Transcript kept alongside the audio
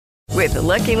With the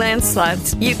Lucky Land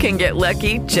Slots, you can get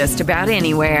lucky just about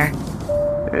anywhere.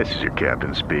 This is your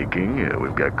captain speaking.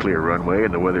 We've got clear runway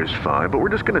and the weather's fine, but we're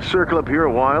just going to circle up here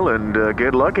a while and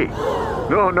get lucky.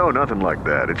 No, nothing like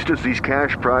that. It's just these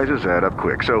cash prizes add up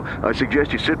quick. So I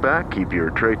suggest you sit back, keep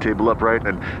your tray table upright,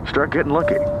 and start getting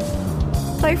lucky.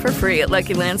 Play for free at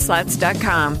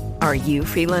LuckyLandSlots.com. Are you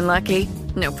feeling lucky?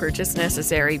 No purchase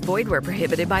necessary. Void where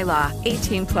prohibited by law.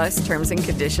 18 plus terms and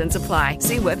conditions apply.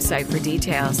 See website for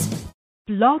details.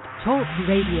 Blog Talk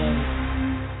Radio.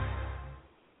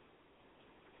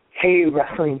 Hey,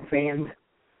 wrestling fans.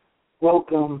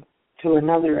 Welcome to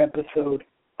another episode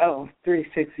of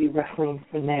 360 Wrestling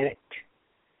Fanatic.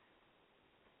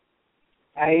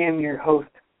 I am your host,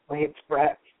 Lance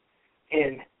Brock,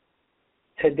 and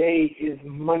today is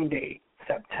Monday,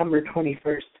 September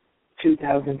 21st,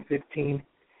 2015,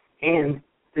 and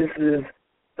this is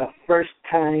the first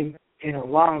time in a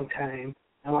long time,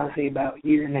 I want to say about a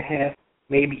year and a half,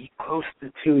 maybe close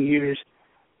to 2 years,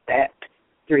 that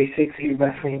 360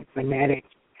 Wrestling Fanatic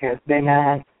has been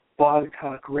on Blog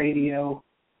Talk Radio.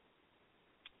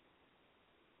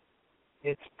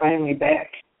 It's finally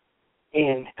back,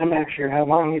 and I'm not sure how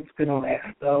long it's going to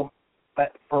last, though,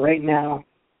 but for right now,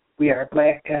 we are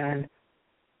back on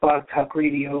Blog Talk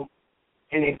Radio,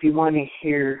 and if you want to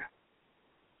hear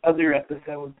other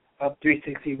episodes of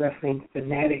 360 Wrestling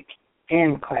Fanatic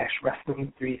and Clash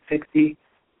Wrestling 360,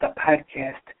 the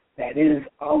podcast that is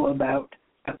all about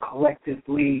a collective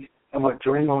league of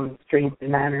adrenaline, strength,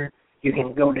 and honor, you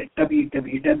can go to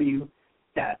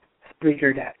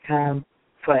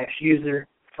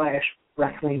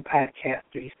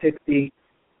www.spreaker.com/user/WrestlingPodcast360.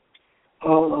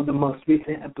 All of the most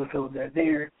recent episodes are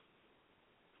there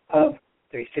of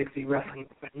 360 Wrestling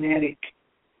Fanatic,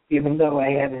 even though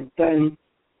I haven't done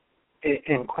it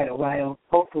in quite a while.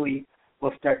 Hopefully,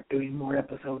 we'll start doing more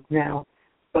episodes now.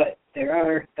 But there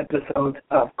are episodes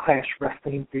of Clash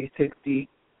Wrestling 360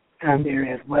 on there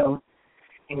as well,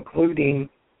 including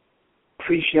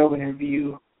pre-show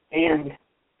interview and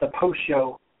the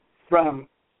post-show from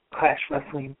Clash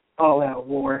Wrestling All Out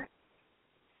War,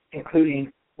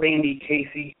 including Randy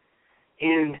Casey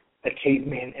and the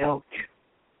Caveman Elk,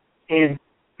 and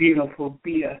beautiful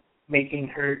Bia making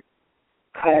her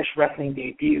Clash Wrestling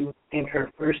debut and her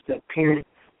first appearance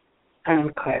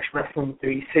on Clash Wrestling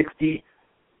 360.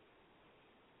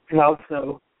 And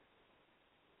also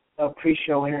a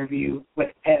pre-show interview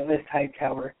with Atlas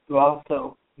Hightower, who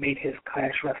also made his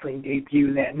Clash Wrestling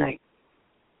debut that night.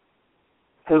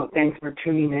 So thanks for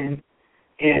tuning in,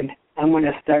 and I'm going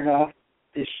to start off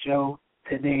this show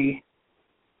today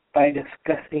by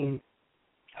discussing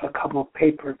a couple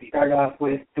pay-per-views. Start off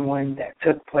with the one that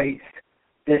took place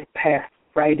this past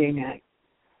Friday night,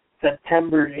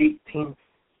 September 18th,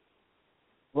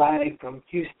 live from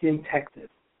Houston, Texas.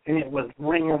 And it was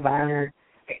Ring of Honor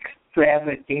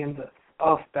Extravaganza,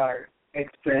 All-Star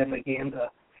Extravaganza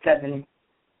 7.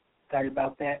 Sorry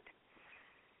about that.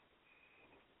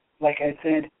 Like I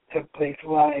said, took place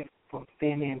live from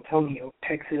San Antonio,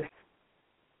 Texas.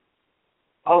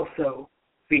 Also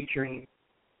featuring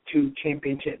 2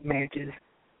 championship matches,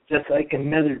 just like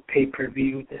another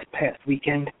pay-per-view this past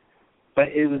weekend. But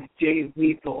it was Jay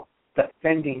Lethal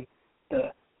defending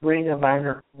the Ring of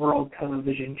Honor World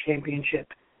Television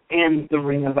Championship and the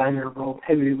Ring of Honor World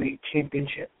Heavyweight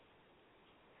Championship.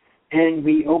 And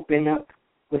we open up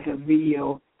with a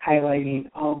video highlighting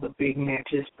all the big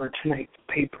matches for tonight's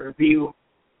pay-per-view.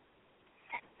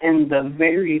 And the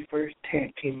very first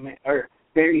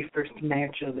very first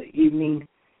match of the evening,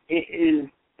 it is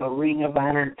the Ring of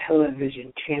Honor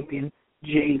Television Champion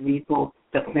Jay Lethal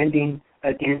defending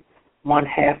against one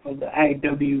half of the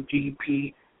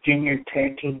IWGP Junior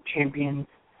Tag Team Champions,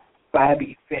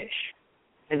 Bobby Fish.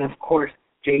 And of course,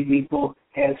 Jay Lethal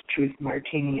has Truth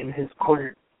Martini in his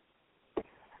corner.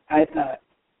 I thought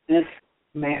this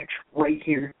match right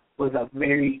here was a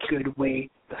very good way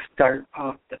to start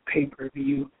off the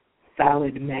pay-per-view.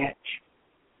 Solid match.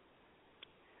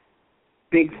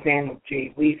 Big fan of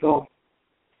Jay Lethal.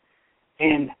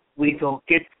 And Lethal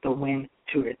gets the win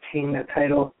to retain the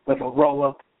title with a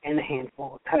roll-up and a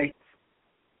handful of tights.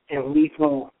 And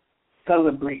Lethal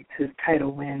celebrates his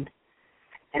title win.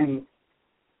 And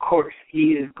of course,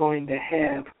 he is going to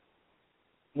have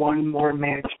one more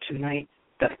match tonight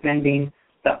defending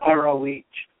the ROH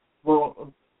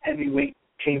World Heavyweight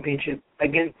Championship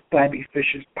against Bobby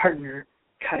Fish's partner,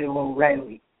 Kyle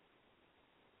O'Reilly.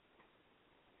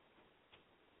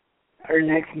 Our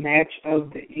next match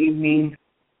of the evening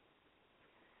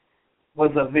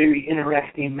was a very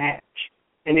interesting match,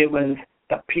 and it was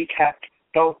the Peacock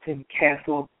Dalton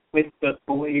Castle with the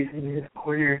boys in his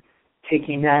corner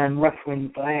taking on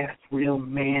wrestling's last real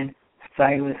man,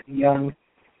 Silas Young.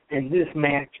 In this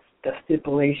match, the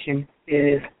stipulation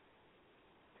is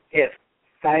if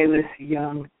Silas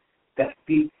Young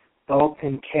defeats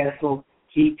Dalton Castle,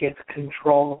 he gets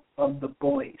control of the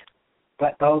boys.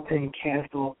 But Dalton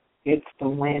Castle gets the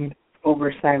win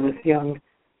over Silas Young.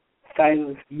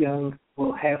 Silas Young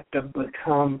will have to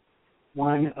become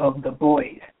one of the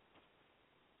boys.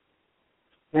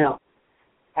 Now,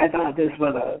 I thought this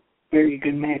was a very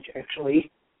good match,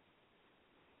 actually.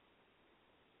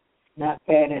 Not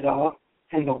bad at all.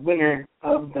 And the winner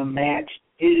of the match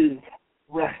is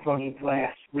wrestling's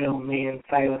last real man,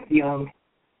 Silas Young.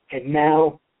 And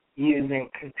now he is in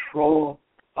control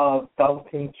of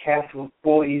Dalton Castle's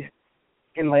boys.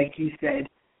 And like you said,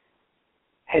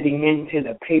 heading into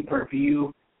the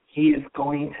pay-per-view, he is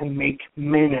going to make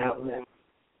men out of them.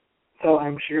 So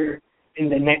I'm sure in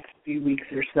the next few weeks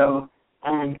or so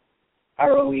on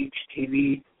ROH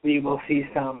TV, we will see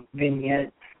some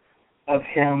vignettes of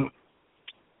him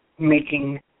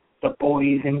making the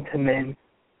boys into men.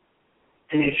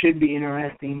 And it should be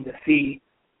interesting to see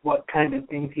what kind of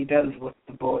things he does with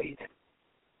the boys.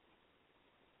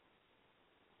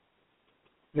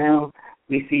 Now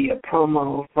we see a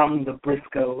promo from the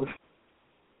Briscoes.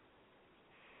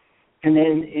 And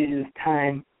then it is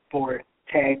time for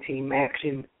tag team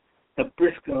action. The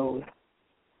Briscoes,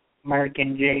 Mark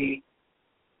and Jay,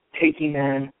 taking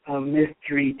on a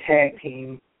mystery tag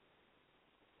team.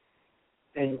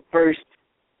 And first,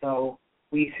 though,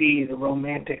 we see the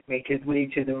Romantic make his way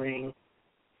to the ring.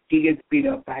 He gets beat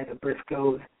up by the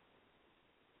Briscoes.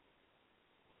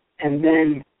 And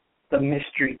then the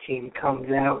mystery team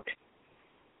comes out.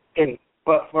 And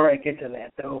before I get to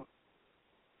that, though,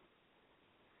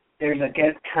 there's a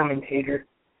guest commentator,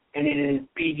 and it is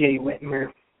B.J.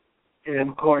 Whitmer. And,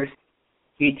 of course,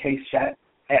 he takes shots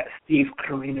at Steve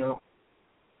Corino.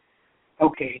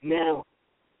 Okay, now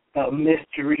the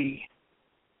mystery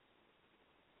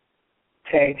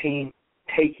tag team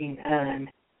taking on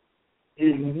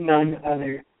is none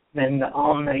other than the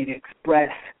All Night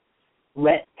Express,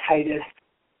 Rhett Titus,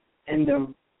 and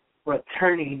the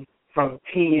returning from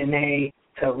TNA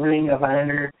to Ring of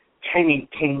Honor, Kenny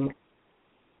King.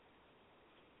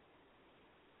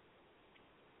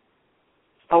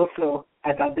 Also,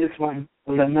 I thought this one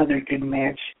was another good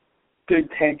match, good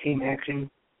tag team action,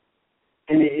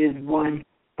 and it is won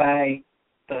by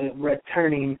the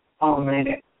returning All Night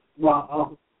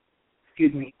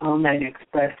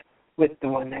Express with the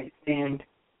One Night Stand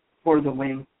for the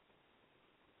win.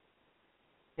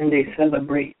 And they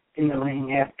celebrate in the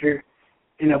ring after,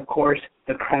 and of course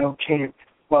the crowd chants,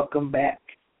 "Welcome back."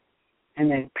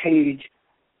 And then Paige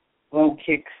low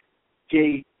kicks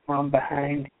Jay from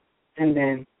behind, and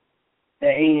then the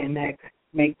ANX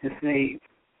make the save.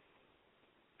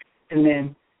 And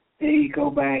then they go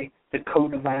by the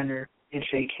Code of Honor and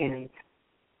shake hands.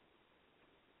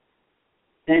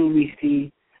 Then we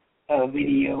see a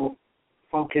video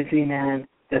focusing on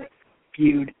the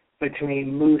feud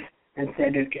between Moose and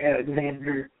Cedric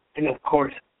Alexander, and of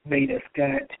course Veda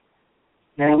Scott.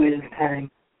 Now it is time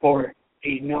for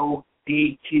a no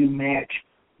DQ match.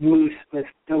 Moose with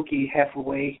Stokey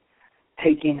Hathaway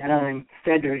taking on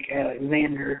Cedric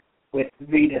Alexander with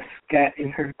Veda Scott in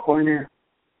her corner.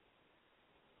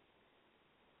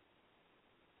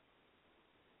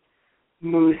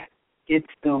 Moose gets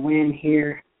the win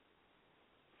here.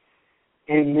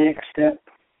 And next up,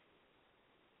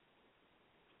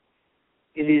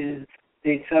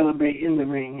 they celebrate in the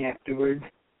ring afterwards.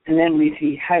 And then we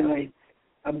see highlights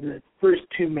of the first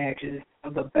two matches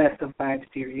of the Best of 5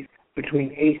 series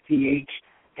between ACH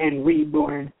and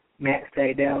Reborn Matt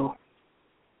Sydal.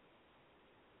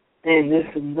 And this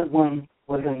one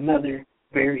was another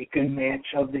very good match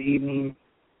of the evening.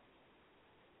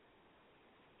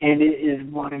 And it is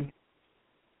won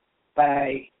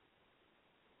by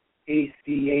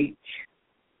ACH.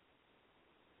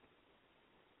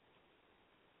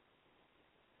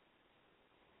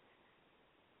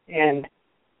 And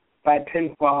by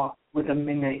pinfall with a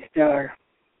Midnight Star.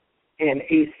 And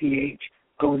ACH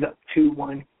goes up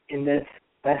 2-1 in this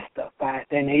Best of 5.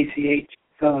 Then ACH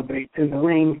celebrates in the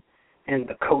ring, and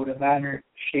the Code of Honor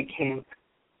shake hands.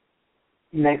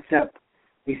 Next up,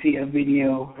 we see a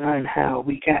video on how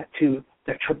we got to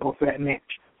the triple threat match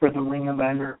for the Ring of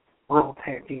Honor World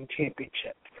Tag Team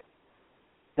Championships.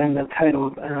 Then the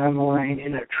titles are on the line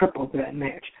in a triple threat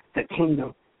match. The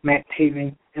Kingdom, Matt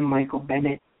Taven and Michael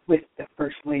Bennett, with the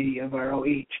First Lady of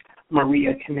ROH,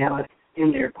 Maria Kanellis,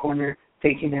 in their corner,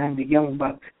 taking on the Young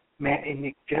Bucks, Matt and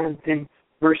Nick Johnson,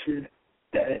 versus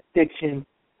the Addiction,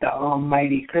 the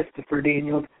almighty Christopher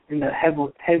Daniels, and the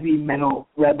heavy metal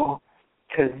rebel,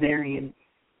 Kazarian.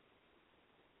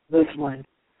 this one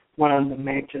of the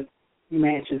matches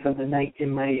of the night, in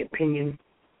my opinion.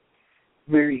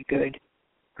 Very good.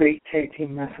 Great tag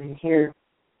team wrestling here.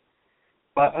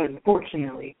 But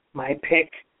unfortunately, my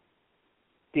pick,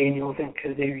 Daniels and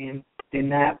Kazarian, did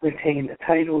not retain the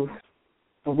titles.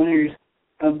 The winners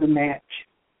of the match,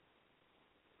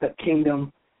 the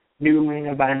Kingdom New Ring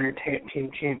of Honor Tag Team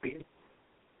Champions.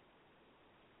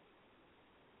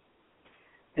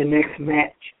 The next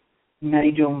match,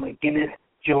 Nigel McGuinness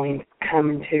joined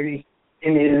commentary,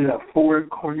 and it is a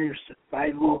four-corner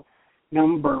survival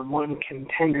 #1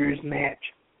 contenders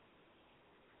match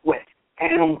with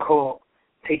Adam Cole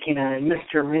taking on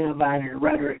Mr. Ring of Honor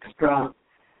Roderick Strong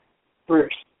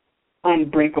versus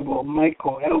Unbreakable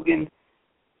Michael Elgin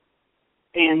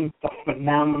and the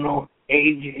phenomenal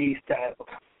AJ Styles.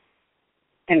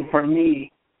 And for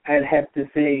me, I'd have to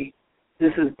say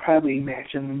this is probably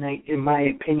match of the night, in my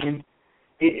opinion.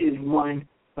 It is one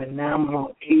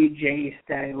phenomenal AJ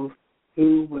Styles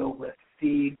who will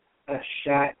receive a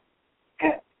shot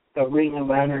at the Ring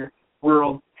of Honor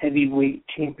World Heavyweight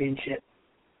Championship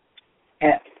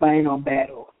at Final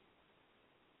Battle.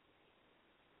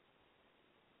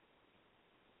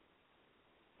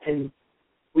 And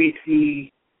we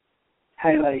see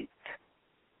highlights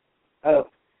of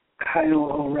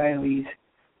Kyle O'Reilly's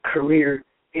career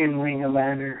in Ring of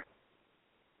Honor.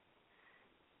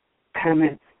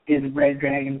 Comments is Red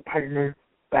Dragon partner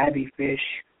Bobby Fish,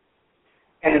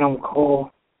 Adam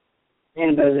Cole,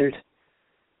 and others.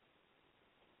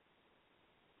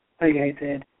 Like I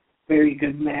said, very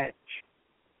good match.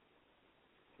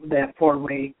 That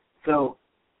four-way. So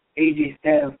AJ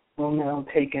Styles will now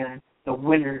take on the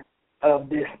winner of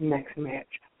this next match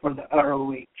for the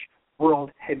ROH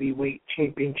World Heavyweight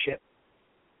Championship.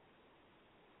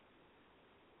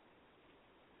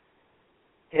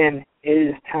 And it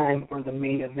is time for the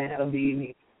main event of the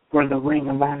evening for the Ring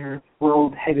of Honor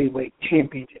World Heavyweight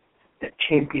Championship. The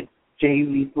champion, Jay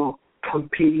Lethal,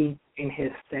 competing in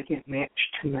his second match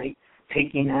tonight,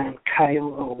 taking on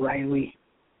Kyle O'Reilly.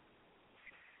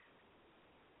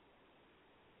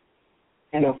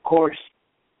 And of course,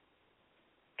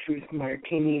 Truth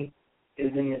Martini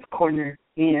is in his corner.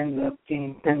 He ends up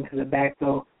getting sent to the back,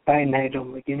 though, by Nigel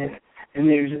McGuinness. And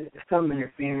there's some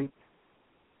interference.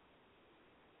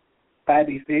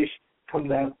 Bobby Fish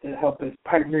comes out to help his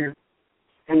partner.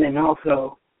 And then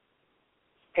also,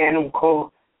 Adam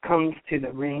Cole comes to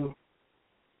the ring,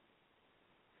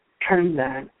 turns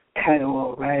on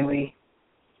Kyle O'Reilly,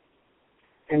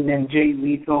 and then Jay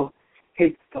Lethal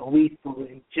hits the lethal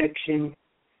injection,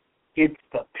 gets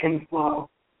the pinfall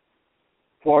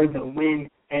for the win,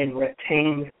 and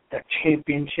retains the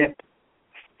championship.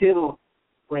 Still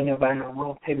Ring of Honor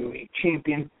World Heavyweight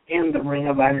Champion and the Ring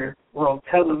of Honor World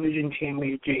Television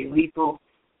Champion, Jay Lethal.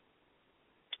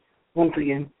 Once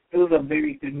again, it was a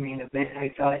very good main event,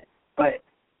 I thought, but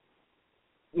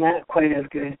not quite as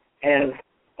good as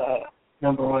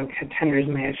 #1 contenders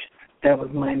match. That was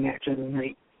my match of the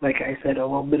night, like I said a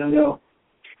little bit ago.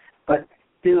 But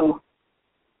still,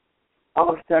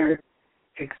 All-Star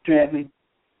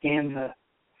Extravaganza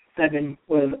 7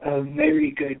 was a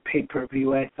very good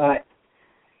pay-per-view, I thought.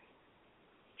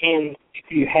 And if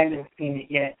you haven't seen it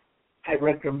yet, I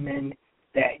recommend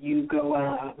that you go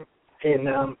and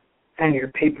on your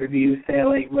pay-per-view,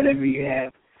 satellite, whatever you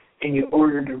have, and you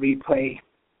order the replay. It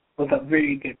was a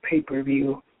very good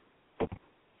pay-per-view.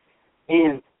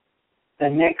 And the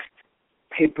next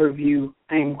pay-per-view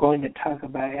I am going to talk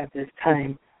about at this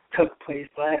time took place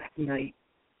last night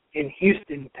in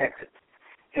Houston, Texas.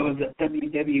 It was a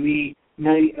WWE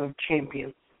Night of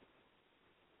Champions.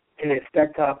 And it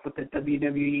starts off with the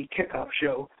WWE kickoff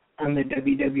show on the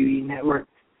WWE Network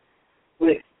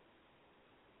with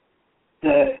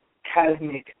the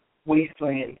Cosmic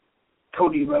Wasteland,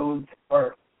 Cody Rhodes,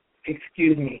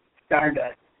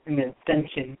 Stardust and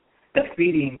Ascension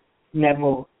defeating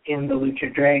Neville and the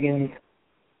Lucha Dragons.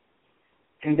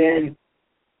 And then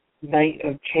Night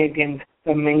of Champions,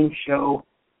 the main show,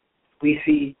 we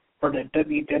see for the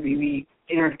WWE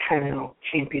Intercontinental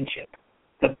Championship,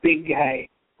 the big guy,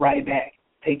 Ryback,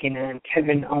 taking on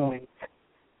Kevin Owens.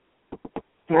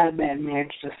 Not a bad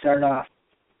match to start off.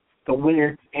 The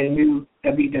winner and new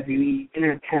WWE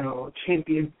Intercontinental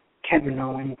Champion, Kevin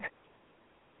Owens.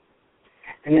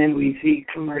 And then we see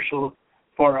commercials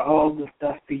for all the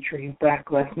stuff featuring Brock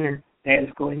Lesnar that is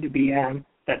going to be on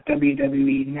the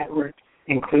WWE Network,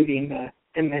 including the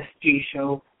MSG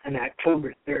show on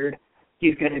October 3rd.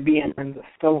 He's going to be on the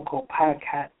Stone Cold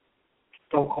Podcast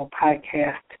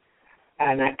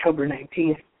on October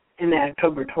 19th and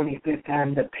October 25th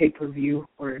on the pay-per-view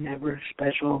or network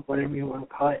special, whatever you want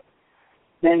to call it.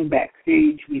 Then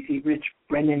backstage, we see Rich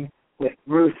Brennan with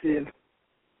Rusev.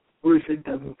 Rusev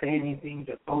doesn't say anything,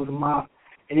 just pulls him off.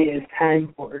 And it is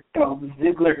time for Dolph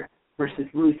Ziggler versus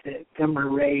Rusev, Summer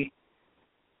Rae.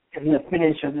 And the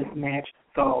finish of this match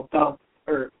saw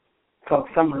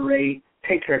Summer Rae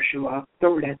take her shoe off,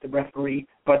 throw it at the referee,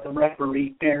 but the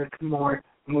referee, Derek Moore,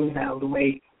 moves out of the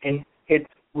way and hits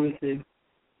Rusev.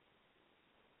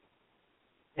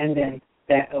 And then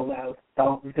that allows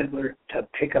Dolph Ziggler to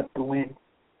pick up the win.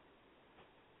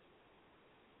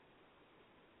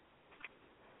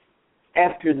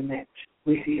 After the match,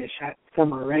 we see a shot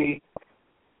Summer Rae,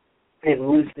 and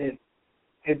Rusev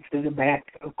heads to the back,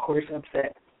 of course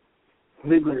upset.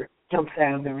 Ziggler jumps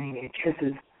out of the ring and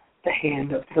kisses the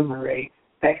hand of Summer Rae.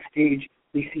 Backstage,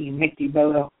 we see Nikki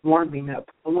Bella warming up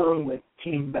along with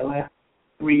Team Bella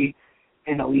 3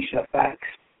 and Alicia Fox.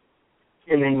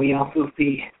 And then we also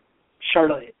see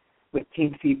Charlotte with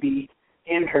Team CB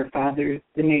and her father,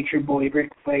 the Nature Boy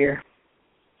Ric Flair.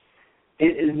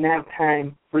 It is now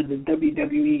time for the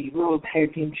WWE World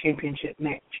Tag Team Championship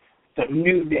match. The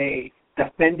New Day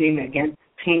defending against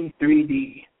Team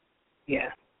 3D. Yeah,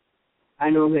 I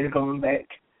know they're going back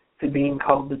to being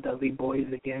called the Dudley Boys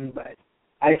again, but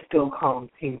I still call them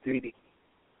Team 3D.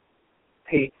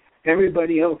 Hey,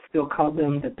 everybody else still called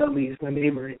them the Dudleys when they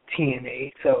were at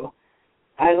TNA, so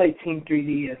I like Team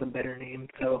 3D as a better name,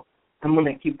 so I'm going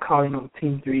to keep calling them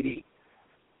Team 3D.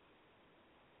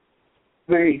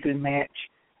 Very good match.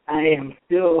 I am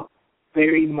still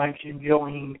very much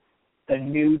enjoying the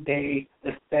New Day,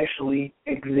 especially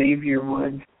Xavier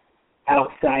Woods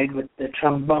outside with the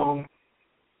trombone.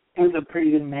 It was a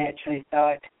pretty good match, I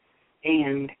thought,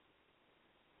 and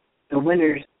the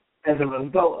winners as a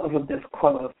result of this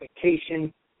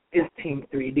qualification is Team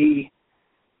 3D.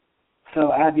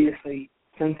 So obviously,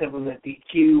 since it was a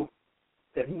DQ,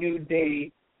 the New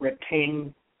Day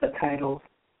retained the titles.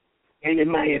 And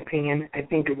in my opinion, I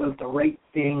think it was the right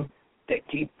thing to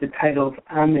keep the titles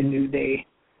on the New Day.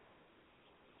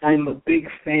 I'm a big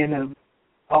fan of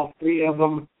all three of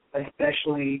them,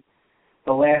 especially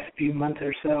the last few months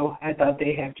or so. I thought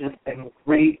they have just been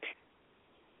great.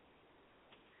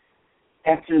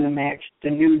 After the match,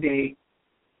 the New Day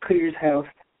clears house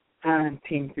on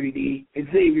Team 3D.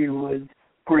 Xavier Woods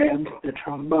grabs the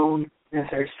trombone and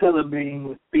starts celebrating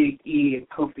with Big E and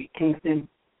Kofi Kingston.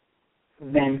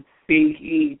 Then Big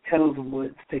E tells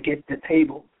Woods to get the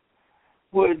table.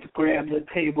 Woods grabs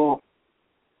a table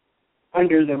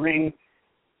under the ring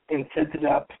and sets it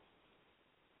up.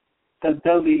 The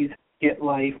Dudleys get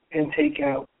life and take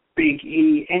out Big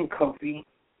E and Kofi.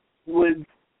 Woods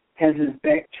has his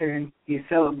back turned. He's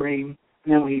celebrating.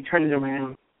 And then when he turns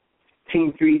around,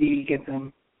 Team 3D gets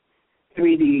him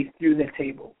 3D through the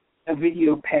table. A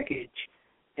video package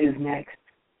is next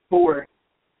for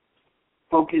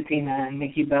focusing on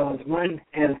Nikki Bella's run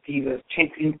as Divas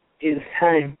Champion. It is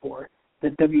time for the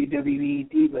WWE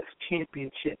Divas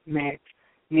Championship match.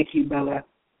 Nikki Bella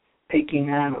taking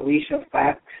on Alicia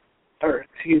Fox,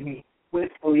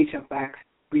 with Alicia Fox,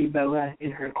 Brie Bella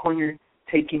in her corner,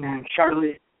 taking on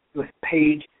Charlotte with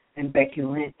Paige and Becky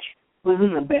Lynch.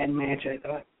 Wasn't a bad match, I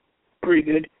thought. Pretty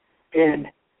good. And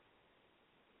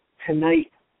tonight,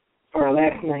 or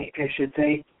last night, I should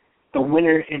say, the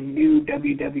winner and new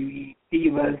WWE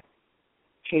Divas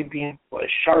champion was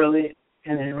Charlotte,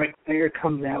 and then Ric Flair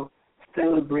comes out,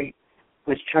 celebrates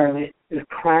with Charlotte, is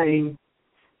crying,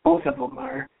 both of them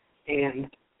are, and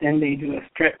then they do a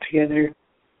strip together,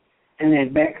 and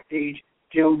then backstage,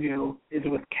 JoJo is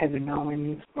with Kevin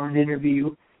Owens for an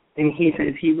interview, and he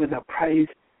says he was a prize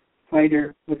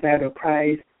fighter without a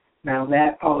prize. Now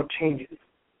that all changes.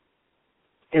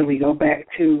 And we go back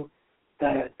to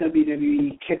the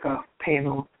WWE kickoff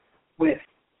panel with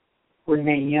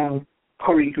Renee Young,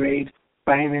 Corey Graves,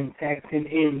 Byron Saxton,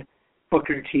 and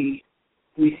Booker T.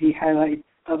 We see highlights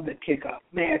of the kickoff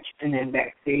match, and then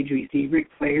backstage we see Ric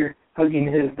Flair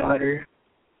hugging his daughter.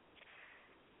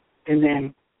 And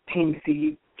then Team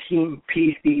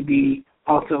PCB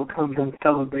also comes and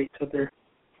celebrates with her.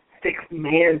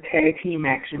 6-man tag team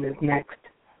action is next.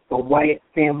 The Wyatt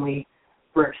family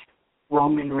versus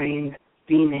Roman Reigns,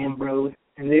 Dean Ambrose,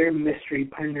 and their mystery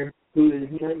partner, who is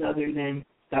none other than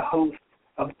the host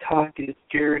of Talk is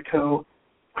Jericho,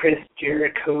 Chris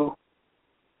Jericho.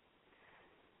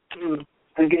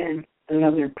 Again,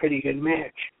 another pretty good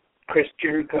match. Chris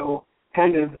Jericho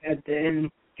kind of at the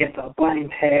end gets a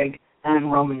blind tag on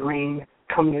Roman Reigns,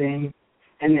 comes in,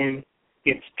 and then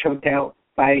gets choked out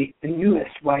by the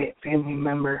newest Wyatt family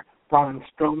member, Braun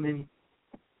Strowman.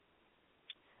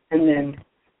 And then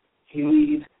he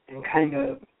leaves and kind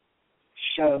of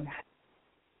shoves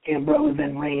Ambrose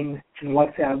and Reigns and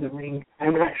walks out of the ring.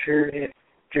 I'm not sure if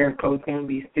Jericho's going to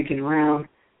be sticking around,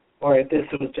 or if this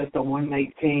was just a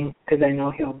one-night thing, because I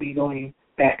know he'll be going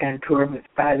back on tour with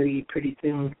Spivey pretty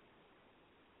soon.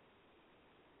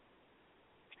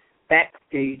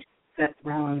 Backstage, Seth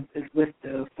Rollins is with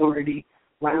the Authority.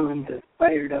 Rollins is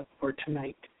fired up for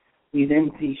tonight. We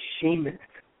then see Sheamus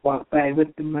walk by with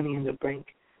the Money in the Bank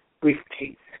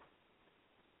briefcase.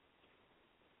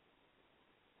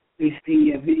 We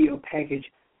see a video package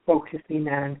focusing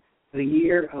on the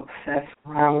year of Seth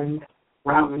Rollins.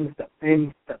 Rollins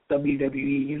defends the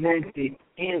WWE United States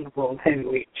and World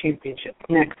Heavyweight Championships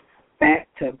next,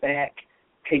 back-to-back,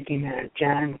 taking on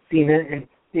John Cena and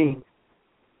Sting.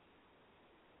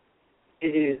 It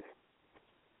is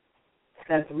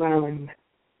Seth Rollins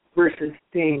versus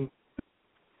Sting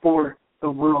for the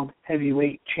World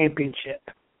Heavyweight Championship.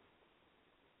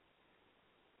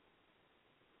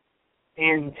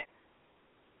 And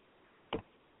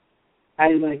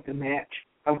I like the match.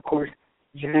 Of course,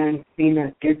 John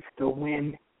Cena gets the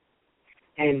win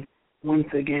and once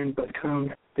again becomes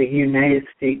the United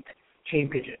States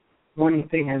Championship. One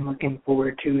thing I'm looking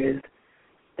forward to is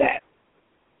that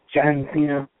John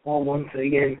Cena will once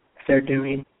again start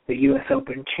doing the U.S.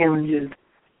 Open challenges,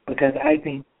 because I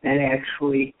think that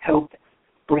actually helped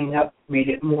made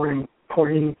it more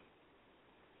important.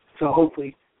 So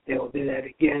hopefully they'll do that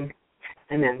again.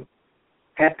 And then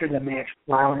after the match,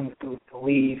 Rollins goes to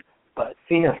leave, but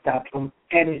Cena stops him.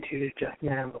 Attitude is just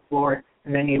not on the floor,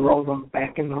 and then he rolls him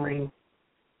back in the ring.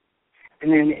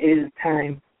 And then it is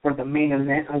time for the main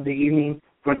event of the evening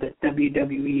for the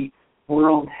WWE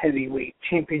World Heavyweight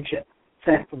Championship.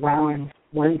 Seth Rollins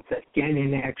once again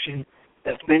in action,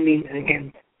 defending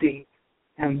against Sting.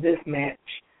 And this match,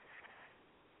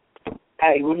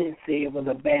 I wouldn't say it was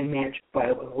a bad match, but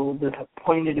I was a little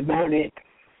disappointed about it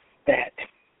that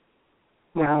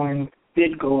Rollins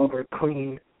did go over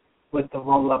clean with the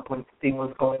roll-up when Sting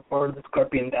was going for the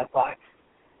Scorpion Deathlock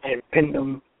and pinned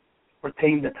him,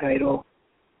 retained the title.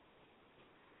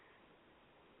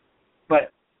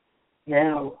 But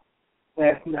now,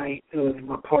 last night, it was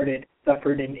reported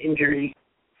suffered an injury.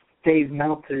 Dave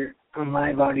Meltzer on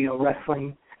Live Audio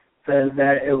Wrestling says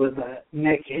that it was a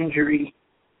neck injury.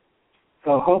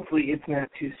 So hopefully it's not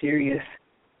too serious.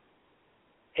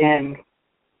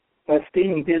 But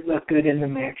Sting did look good in the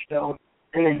match, though.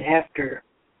 And then after,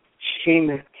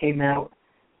 Sheamus came out,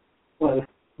 was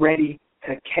ready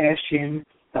to cash in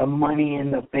the Money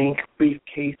in the Bank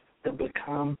briefcase to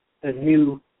become the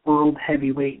new World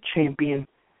Heavyweight Champion.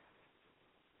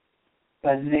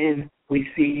 But then we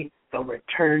see the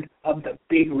return of the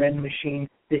Big Red Machine,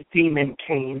 the Demon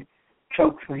Kane,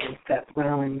 chokeslam Seth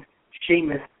Rollins.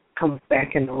 Sheamus comes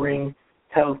back in the ring,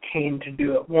 tells Kane to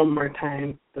do it one more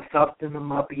time to soften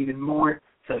him up even more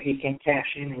so he can cash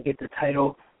in and get the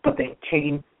title. But then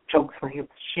Kane chokeslams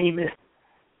Sheamus,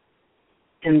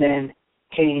 and then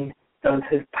Kane does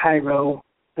his pyro.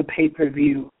 The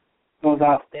pay-per-view goes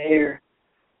off the air.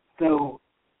 So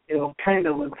it kind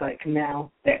of looks like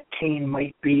now that Kane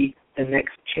might be the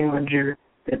next challenger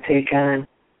to take on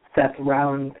Seth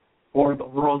Rollins for the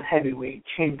World Heavyweight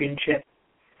Championship.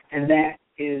 And that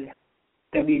is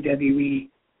WWE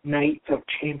Night of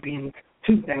Champions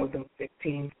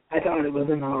 2015. I thought it was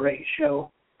an alright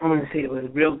show. I'm going to say it was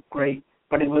real great,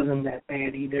 but it wasn't that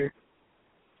bad either.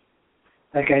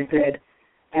 Like I said,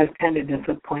 I was kind of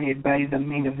disappointed by the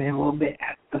main event a little bit.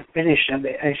 At the finish of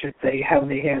it, I should say, how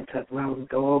they had Seth Rollins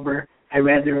go over. I'd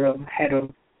rather have had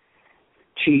him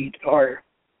cheat or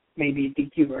maybe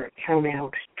DQ or a count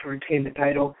out to retain the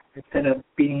title instead of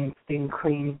beating Sting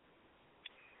clean.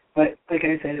 But like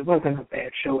I said, it wasn't a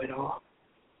bad show at all.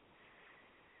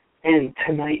 And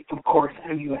tonight, of course,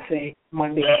 on USA,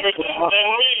 Monday Night Raw.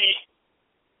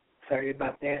 Sorry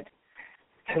about that.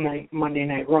 Tonight, Monday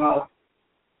Night Raw.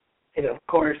 And of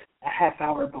course, a half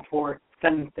hour before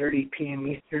 7:30 p.m.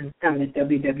 Eastern on the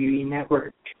WWE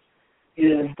Network. It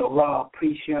is the Raw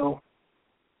pre-show.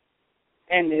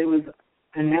 And it was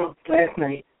announced last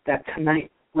night that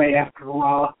tonight, right after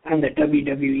Raw on the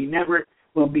WWE Network,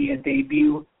 will be a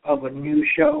debut of a new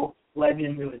show,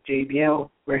 Legends with JBL,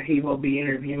 where he will be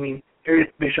interviewing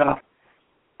Eric Bischoff.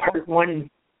 Part 1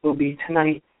 will be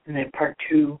tonight, and then Part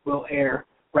 2 will air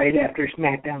right after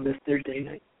SmackDown this Thursday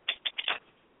night.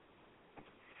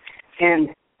 And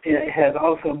it has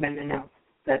also been announced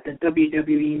that the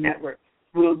WWE Network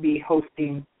will be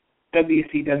hosting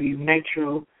WCW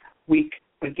Nitro Week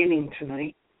beginning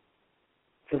tonight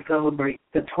to celebrate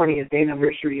the 20th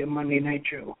anniversary of Monday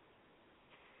Nitro.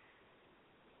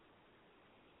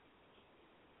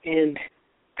 And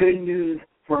good news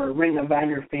for Ring of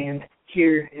Honor fans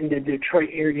here in the Detroit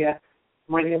area.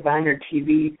 Ring of Honor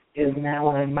TV is now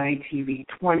on MyTV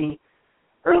 20.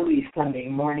 early Sunday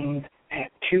mornings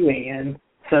at 2 a.m.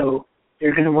 So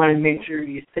you're going to want to make sure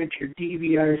you set your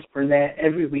DVRs for that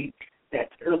every week.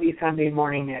 That's early Sunday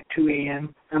morning at 2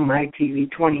 a.m. on my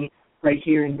TV 20 right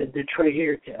here in the Detroit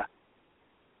area.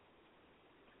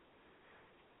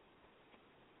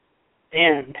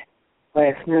 And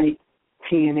last night,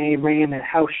 TNA ran a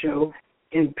house show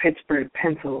in Pittsburgh,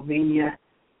 Pennsylvania,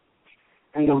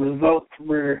 and the results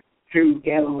were Drew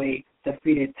Galloway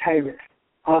defeated Tyrus,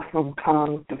 Awesome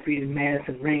Kong defeated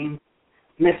Madison Rain,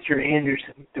 Mr.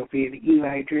 Anderson defeated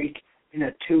Eli Drake in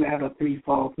a 2-out-of-3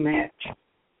 falls match.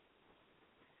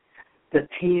 The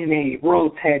TNA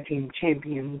World Tag Team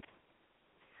Champions,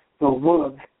 the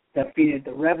Wolves, defeated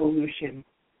the Revolution,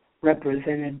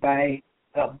 represented by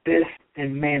Abyss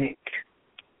and Manic.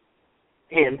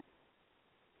 And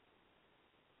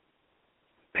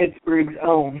Pittsburgh's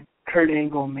own Kurt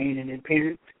Angle made an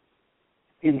appearance,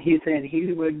 and he said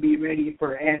he would be ready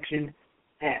for action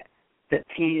at the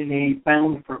TNA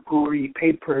Bound for Glory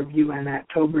pay-per-view on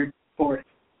October 4th.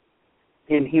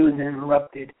 And he was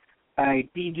interrupted by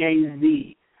DJ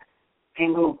Z.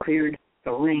 Angle cleared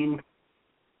the ring.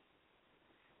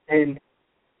 And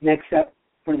next up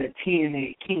for the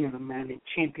TNA King of the Mountain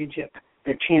Championship,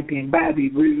 the champion Bobby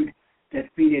Roode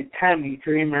defeated Tommy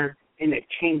Dreamer in a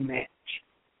chain match.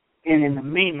 And in the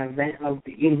main event of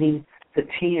the evening, the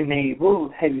TNA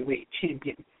World Heavyweight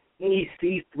Champion,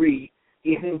 EC3,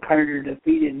 Ethan Carter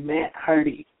defeated Matt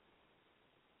Hardy.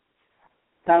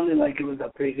 Sounded like it was a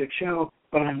pretty good show,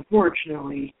 but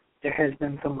unfortunately, there has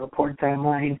been some reports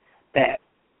online that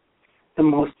the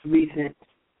most recent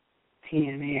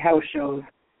TNA house shows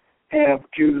have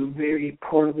drew very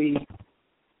poorly,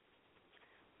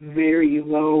 very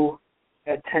low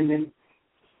attendance.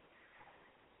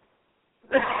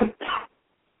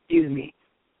 Excuse me.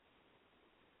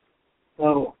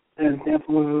 So that's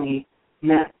definitely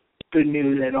not good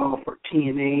news at all for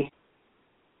TNA.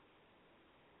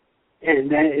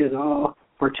 And that is all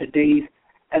for today's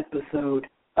episode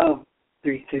of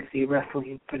 360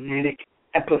 Wrestling Fanatic,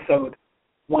 episode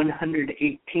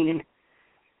 118.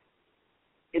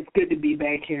 It's good to be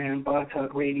back here on Blog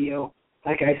Talk Radio.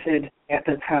 Like I said at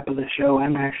the top of the show,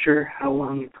 I'm not sure how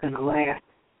long it's going to last,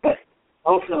 but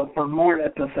also for more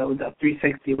episodes of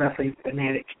 360 Wrestling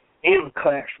Fanatic and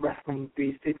Clash Wrestling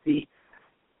 360,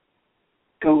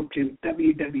 go to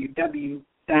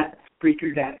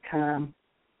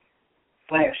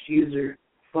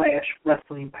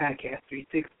www.spreaker.com/user/Wrestling Podcast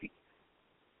 360.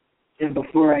 And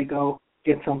before I go,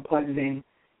 get some plugs in.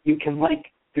 You can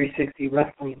like 360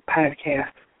 Wrestling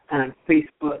Podcast on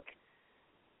Facebook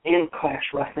and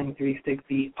Clash Wrestling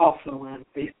 360 also on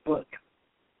Facebook.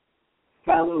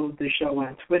 Follow the show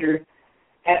on Twitter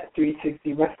at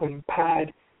 360 Wrestling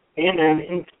Pod and on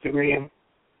Instagram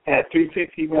at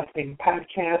 360 Wrestling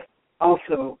Podcast.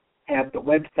 Also have the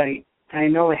website. I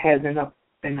know it hasn't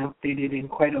been updated in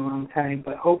quite a long time,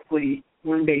 but hopefully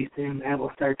one day soon I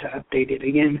will start to update it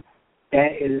again.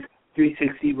 That is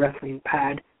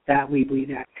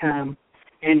 360WrestlingPod.weebly.com.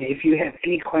 And if you have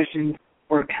any questions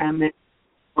or comments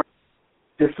or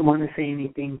just want to say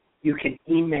anything, you can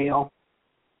email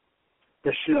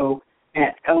the show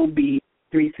at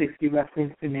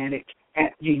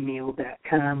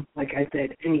lb360wrestlingfanatic@gmail.com. Like I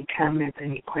said, any comments,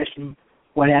 any questions,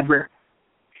 whatever,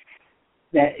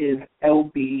 that is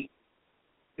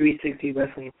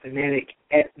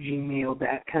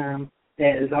lb360wrestlingfanatic@gmail.com.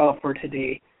 That is all for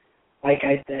today. Like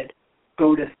I said,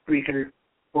 go to Spreaker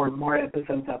for more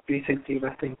episodes of 360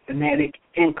 Wrestling Fanatic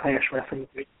and Clash Wrestling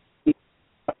 360.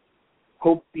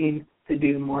 Hoping to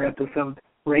do more episodes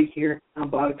right here on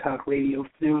Blog Talk Radio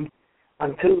soon.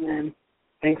 Until then,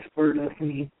 thanks for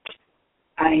listening.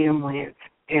 I am Lance,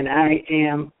 and I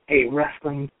am a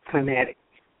wrestling fanatic.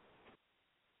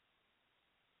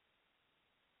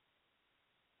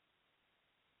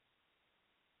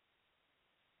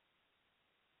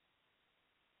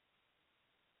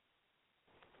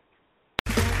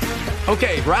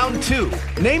 Okay, round two.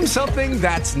 Name something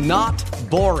that's not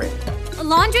boring. A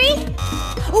laundry?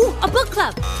 Ooh, a book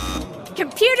club.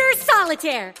 Computer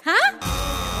solitaire, huh?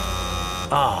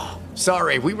 Ah,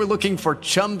 sorry, we were looking for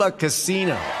Chumba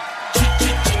Casino.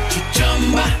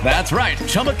 That's right,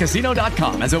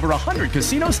 ChumbaCasino.com has over 100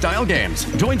 casino-style games.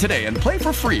 Join today and play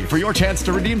for free for your chance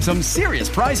to redeem some serious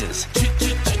prizes.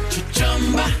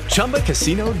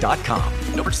 ChumbaCasino.com.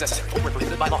 No purchase necessary. Void where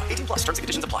prohibited by law. 18+ terms and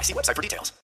conditions apply. See website for details.